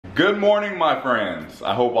Good morning, my friends.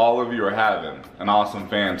 I hope all of you are having an awesome,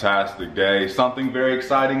 fantastic day. Something very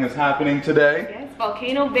exciting is happening today. Yes,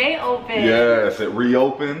 Volcano Bay opens. Yes, it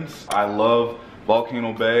reopens. I love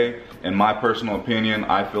Volcano Bay. In my personal opinion,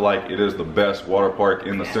 I feel like it is the best water park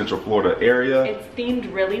in the Central Florida area. It's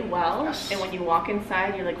themed really well, yes. And when you walk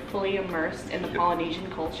inside, you're like fully immersed in the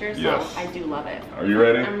Polynesian culture, so yes. I do love it. Are you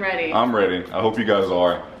ready? I'm ready. I'm ready. I hope you guys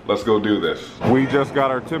are. Let's go do this. We just got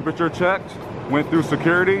our temperature checked, went through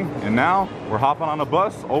security, and now we're hopping on a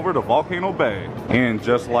bus over to Volcano Bay. And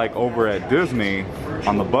just like over at Disney,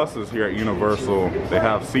 on the buses here at Universal, they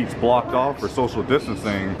have seats blocked off for social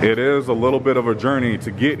distancing. It is a little bit of a journey to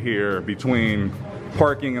get here between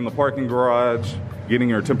parking in the parking garage, getting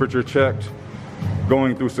your temperature checked,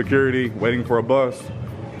 going through security, waiting for a bus,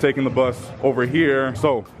 taking the bus over here.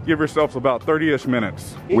 So give yourselves about 30-ish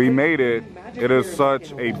minutes. We made it. It is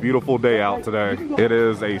such a beautiful day out today. It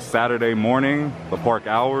is a Saturday morning. The park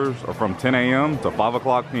hours are from 10 a.m. to 5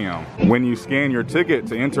 o'clock p.m. When you scan your ticket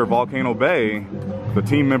to enter Volcano Bay, the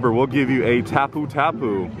team member will give you a tapu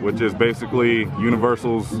tapu, which is basically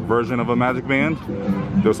Universal's version of a magic band.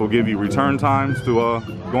 This will give you return times to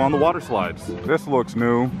go on the water slides. This looks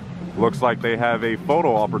new. Looks like they have a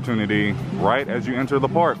photo opportunity right as you enter the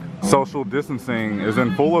park. Social distancing is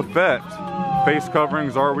in full effect. Face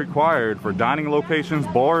coverings are required for dining locations,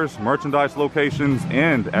 bars, merchandise locations,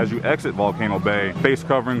 and as you exit Volcano Bay, face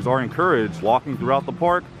coverings are encouraged. Walking throughout the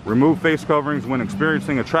park, remove face coverings when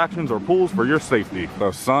experiencing attractions or pools for your safety.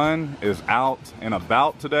 The sun is out and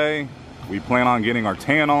about today. We plan on getting our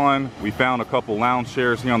tan on. We found a couple lounge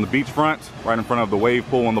chairs here on the beachfront, right in front of the wave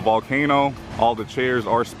pool and the volcano. All the chairs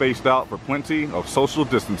are spaced out for plenty of social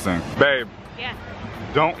distancing. Babe. Yeah.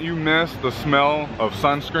 Don't you miss the smell of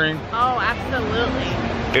sunscreen? Oh,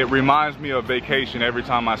 absolutely. It reminds me of vacation every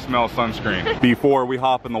time I smell sunscreen. Before we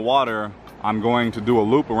hop in the water, I'm going to do a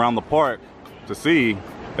loop around the park to see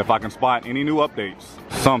if I can spot any new updates.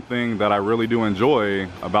 Something that I really do enjoy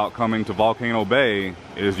about coming to Volcano Bay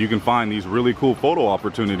is you can find these really cool photo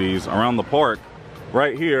opportunities around the park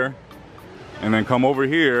right here, and then come over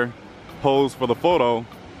here, pose for the photo,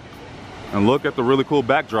 and look at the really cool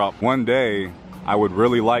backdrop. One day, I would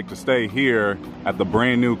really like to stay here at the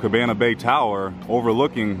brand new Cabana Bay Tower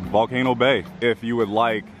overlooking Volcano Bay. If you would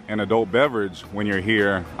like an adult beverage when you're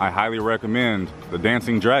here, I highly recommend the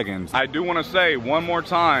Dancing Dragons. I do want to say one more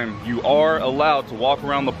time, you are allowed to walk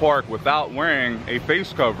around the park without wearing a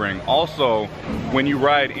face covering. Also, when you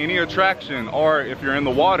ride any attraction or if you're in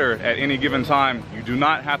the water at any given time, you do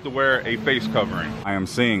not have to wear a face covering. I am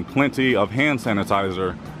seeing plenty of hand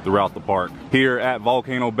sanitizer throughout the park. Here at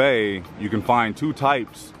Volcano Bay, you can find two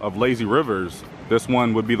types of lazy rivers. This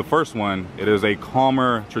one would be the first one. It is a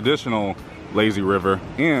calmer, traditional lazy river,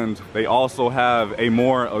 and they also have a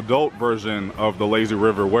more adult version of the lazy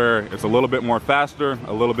river where it's a little bit more faster,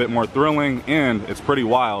 a little bit more thrilling, and it's pretty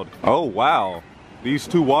wild. Oh wow, these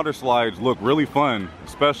two water slides look really fun,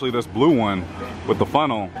 especially this blue one with the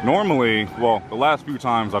funnel. Normally, well, the last few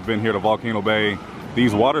times I've been here to Volcano Bay,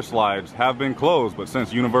 these water slides have been closed, but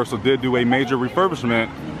since Universal did do a major refurbishment,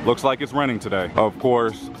 looks like it's running today. Of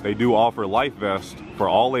course, they do offer life vests for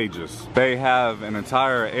all ages. They have an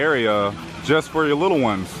entire area just for your little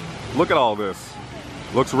ones. Look at all this.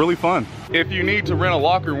 Looks really fun. If you need to rent a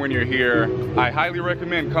locker when you're here, I highly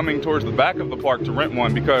recommend coming towards the back of the park to rent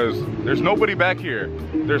one because there's nobody back here.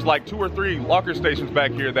 There's like 2 or 3 locker stations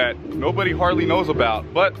back here that nobody hardly knows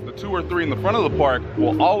about, but the 2 or 3 in the front of the park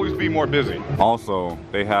will always be more busy. Also,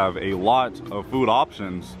 they have a lot of food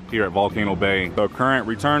options here at Volcano Bay. The current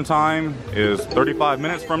return time is 35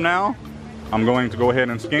 minutes from now. I'm going to go ahead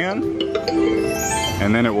and scan,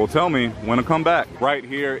 and then it will tell me when to come back. Right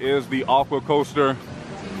here is the Aqua Coaster.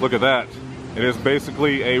 Look at that. It is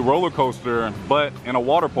basically a roller coaster, but in a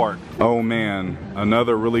water park. Oh man,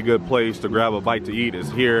 another really good place to grab a bite to eat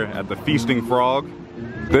is here at the Feasting Frog.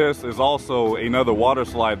 This is also another water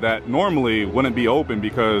slide that normally wouldn't be open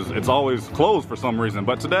because it's always closed for some reason,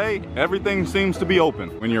 but today everything seems to be open.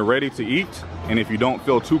 When you're ready to eat, and if you don't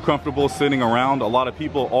feel too comfortable sitting around, a lot of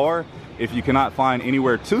people are, if you cannot find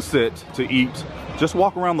anywhere to sit to eat, just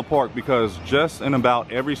walk around the park because just in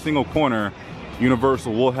about every single corner,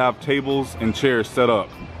 Universal will have tables and chairs set up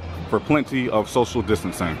for plenty of social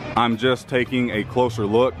distancing. I'm just taking a closer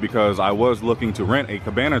look because I was looking to rent a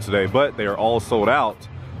cabana today, but they are all sold out.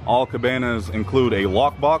 All cabanas include a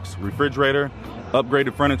lockbox, refrigerator,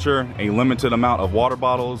 upgraded furniture, a limited amount of water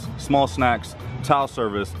bottles, small snacks, towel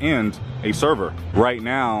service, and a server. Right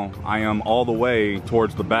now, I am all the way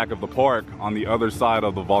towards the back of the park on the other side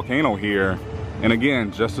of the volcano here. And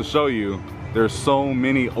again, just to show you, there's so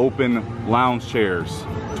many open lounge chairs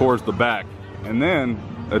towards the back. And then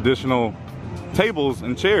additional tables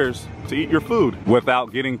and chairs to eat your food.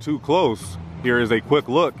 Without getting too close, here is a quick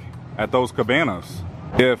look at those cabanas.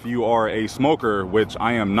 If you are a smoker, which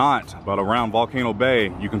I am not, but around Volcano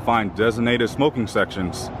Bay, you can find designated smoking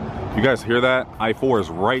sections. You guys hear that? I-4 is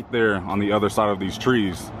right there on the other side of these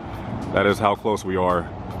trees. That is how close we are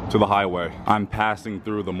to the highway. I'm passing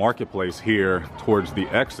through the marketplace here towards the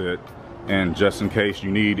exit, and just in case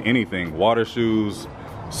you need anything, water shoes,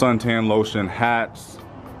 suntan lotion, hats,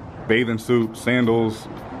 bathing suit, sandals,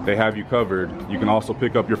 they have you covered. You can also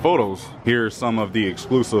pick up your photos. Here's some of the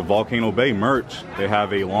exclusive Volcano Bay merch. They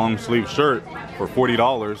have a long sleeve shirt for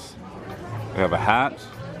 $40. They have a hat,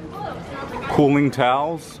 cooling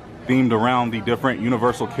towels themed around the different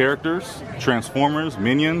Universal characters, Transformers,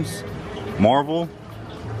 Minions, Marvel.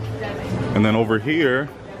 And then over here,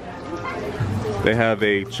 they have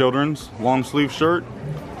a children's long sleeve shirt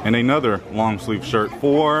and another long sleeve shirt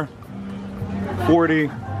for $40.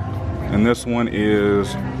 And this one is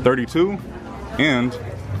 $32, and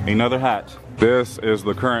another hat. This is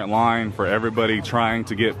the current line for everybody trying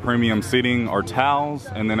to get premium seating or towels.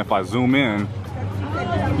 And then if I zoom in,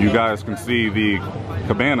 you guys can see the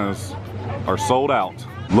cabanas are sold out.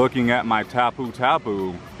 Looking at my Tapu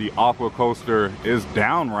Tapu, the aqua coaster is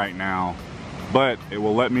down right now, but it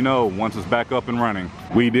will let me know once it's back up and running.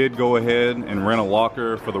 We did go ahead and rent a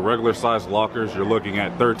locker. For the regular size lockers, you're looking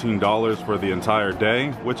at $13 for the entire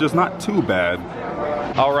day, which is not too bad.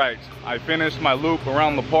 All right, I finished my loop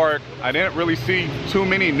around the park. I didn't really see too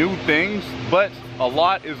many new things, but a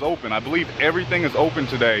lot is open. I believe everything is open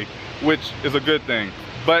today, which is a good thing.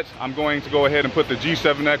 But I'm going to go ahead and put the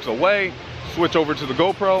G7X away, switch over to the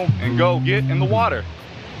GoPro, and go get in the water.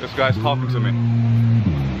 This guy's talking to me.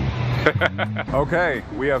 Okay,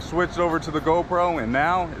 we have switched over to the GoPro, and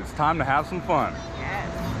now it's time to have some fun.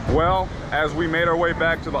 Yes. Well, as we made our way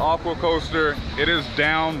back to the aqua coaster, it is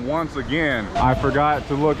down once again. I forgot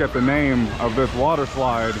to look at the name of this water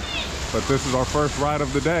slide, but this is our first ride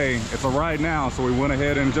of the day. It's a ride now, so we went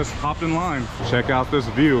ahead and just hopped in line. Check out this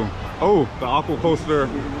view. Oh, the aqua coaster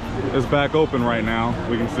is back open right now.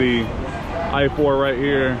 We can see I-4 right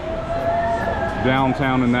here,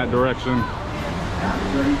 downtown in that direction.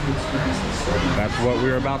 That's what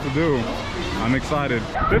we're about to do. I'm excited.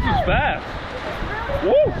 This is fast.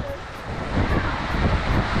 Woo!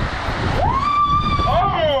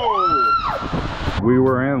 Oh! We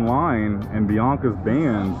were in line and Bianca's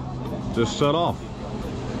band just shut off.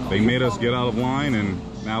 They made us get out of line, and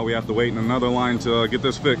now we have to wait in another line to get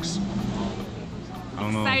this fixed. I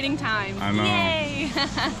don't know. Exciting time. I know. Yay!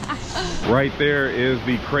 Right there is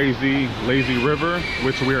the crazy lazy river,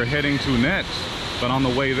 which we are heading to next. But on the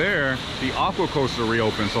way there, the aqua coaster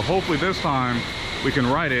reopened. So hopefully this time we can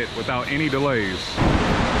ride it without any delays.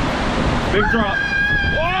 Big drop.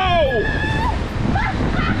 Whoa!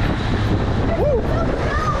 Woo!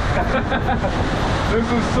 This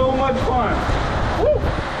is so much fun. Woo!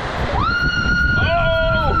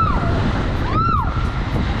 Oh!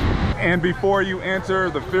 And before you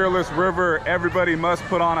enter the fearless river, everybody must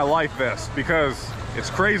put on a life vest because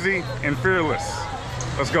it's crazy and fearless.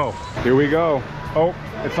 Let's go. Here we go. Oh,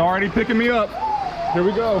 it's already picking me up. Here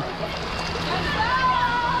we go.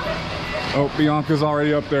 Oh, Bianca's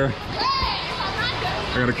already up there.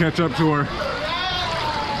 I gotta catch up to her.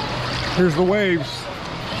 Here's the waves.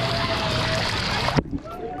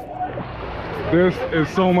 This is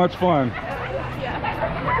so much fun.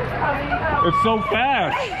 It's so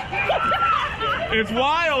fast. It's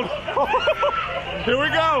wild. Here we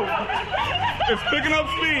go. It's picking up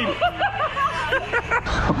speed.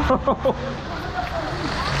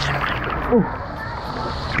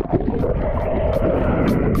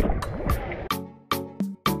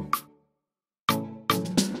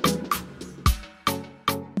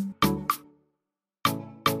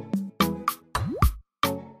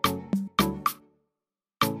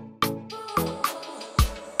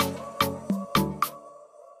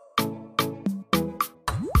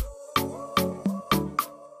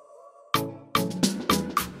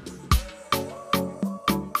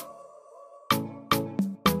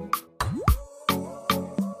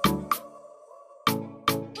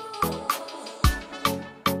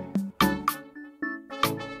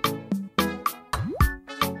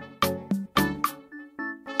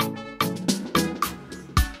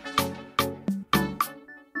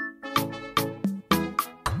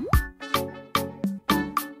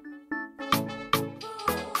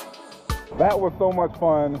 That was so much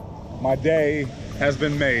fun. My day has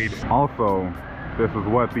been made. Also, this is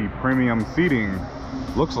what the premium seating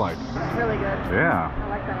looks like. It's really good. Yeah. I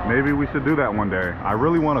like that a lot. Maybe we should do that one day. I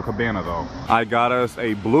really want a cabana though. I got us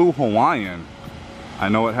a blue Hawaiian. I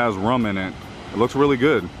know it has rum in it, It looks really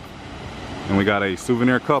good. And we got a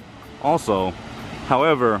souvenir cup also.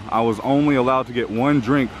 However, I was only allowed to get 1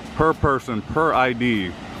 drink per person per ID,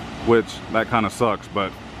 which that kind of sucks,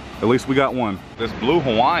 but at least we got 1. This blue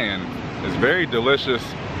Hawaiian is very delicious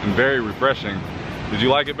and very refreshing. Did you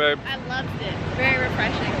like it, babe? I loved it. Very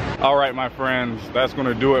refreshing. All right, my friends, that's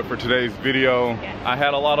gonna do it for today's video. Yes. I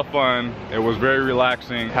had a lot of fun. It was very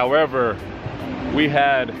relaxing. However, we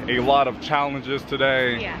had a lot of challenges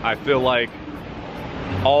today. Yeah. I feel like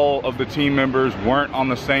all of the team members weren't on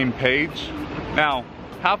the same page. Now,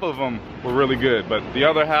 half of them were really good, but the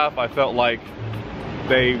other half, I felt like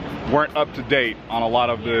they weren't up to date on a lot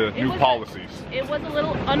of the new policies. It was a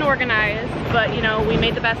little unorganized, but you know, we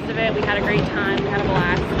made the best of it. We had a great time. We had a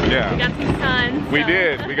blast. Yeah. We got some sun. We so.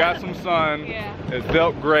 did. We got some sun. Yeah. It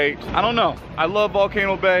felt great. I don't know. I love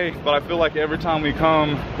Volcano Bay, but I feel like every time we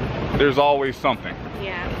come, there's always something.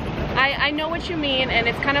 Yeah. I know what you mean, and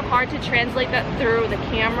it's kind of hard to translate that through the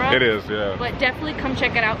camera. It is, yeah. But definitely come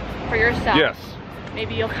check it out for yourself. Yes.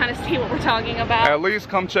 Maybe you'll kind of see what we're talking about. At least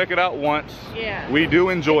come check it out once. Yeah. We do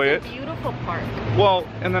enjoy it's it. a beautiful park. Well,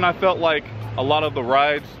 and then I felt like a lot of the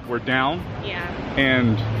rides were down. Yeah.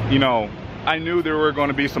 And, you know, I knew there were going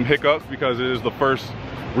to be some hiccups because it is the first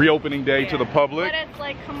reopening day to the public. But it's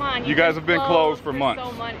like, come on. You guys have been closed for months.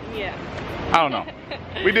 So much. Yeah. I don't know.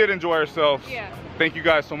 We did enjoy ourselves. Yeah. Thank you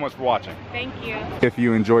guys so much for watching. Thank you. If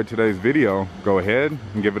you enjoyed today's video, go ahead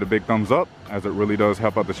and give it a big thumbs up, as it really does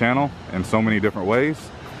help out the channel in so many different ways.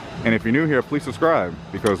 And if you're new here, please subscribe,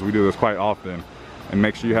 because we do this quite often. And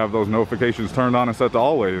make sure you have those notifications turned on and set to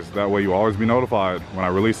always. That way you'll always be notified when I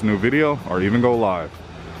release a new video or even go live.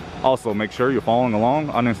 Also, make sure you're following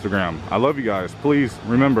along on Instagram. I love you guys. Please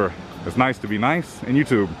remember, it's nice to be nice in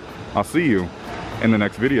YouTube. I'll see you in the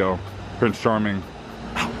next video. Prince Charming,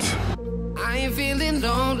 out. I ain't feeling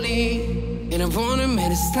lonely, and I wanna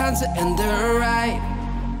admit it's time to end the ride.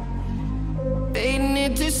 Fading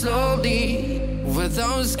it too slowly, with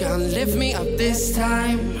those gonna lift me up this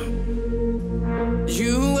time.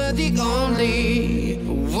 You were the only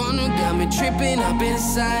one who got me tripping up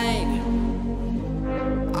inside.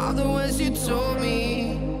 All the words you told me